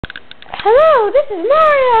Hello, this is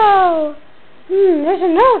Mario! There's a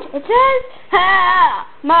note. It says, ha!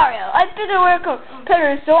 Mario, I've been to work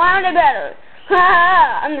cutter, so I'm the better.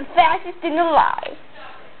 Ha! I'm the fastest thing alive.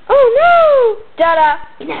 Oh no! Da-da!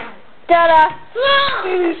 Da-da!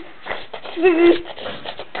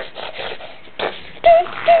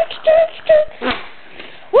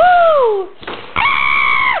 Woo!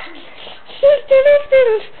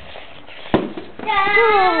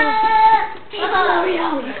 Mario!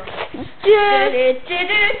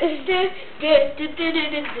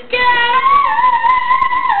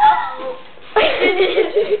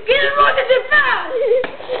 Get it wrong as it fast!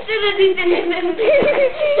 They're up in here!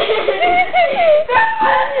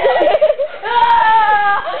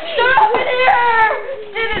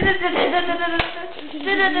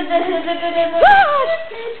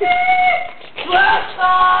 Blast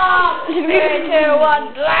off! 3, 2,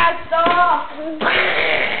 1, blast off!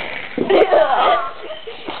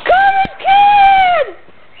 Comet Kid!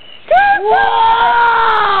 Whoa!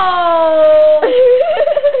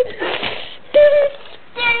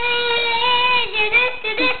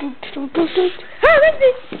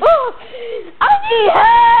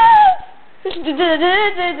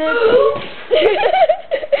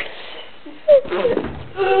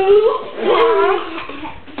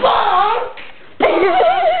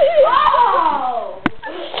 Oh,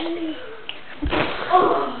 I need help!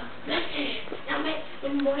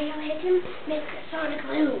 When Wario hits him, make Sonic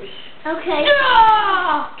lose. Okay.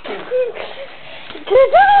 I'm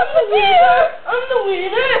the winner! I'm the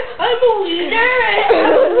winner! I'm a winner!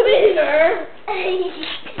 I'm a winner!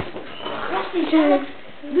 Rusty Sonic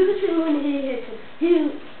loses when he hits him. He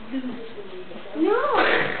loses when he hits him. No!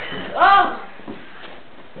 Oh!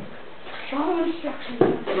 Follow instructions.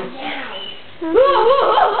 Now.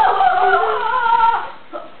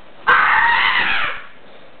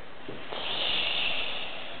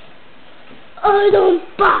 I don't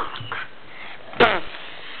bark.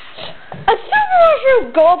 A super mushroom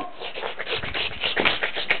gulp.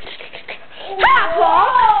 Ha!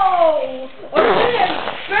 Whoa! Are you in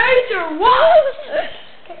space or what?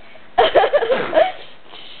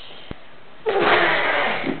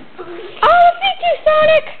 I'll defeat you,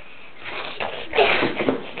 Sonic.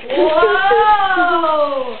 Whoa!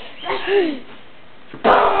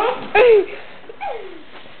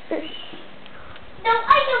 No,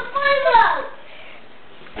 I can find out.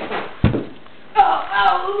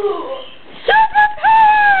 Super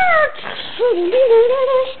Pet!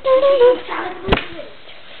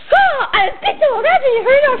 I've been already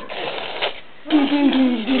heard of.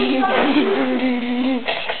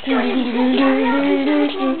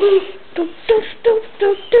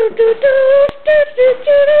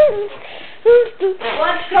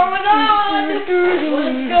 What's going on? What's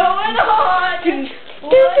going on?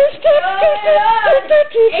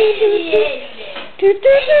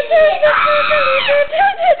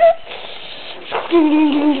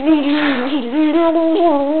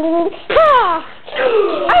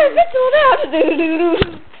 I've been told out.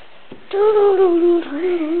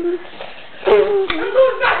 I'm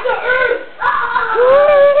going back to Earth.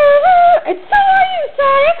 And so are you,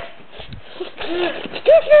 Sonic.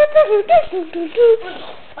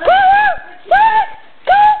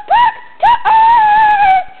 Go back to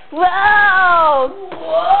Earth!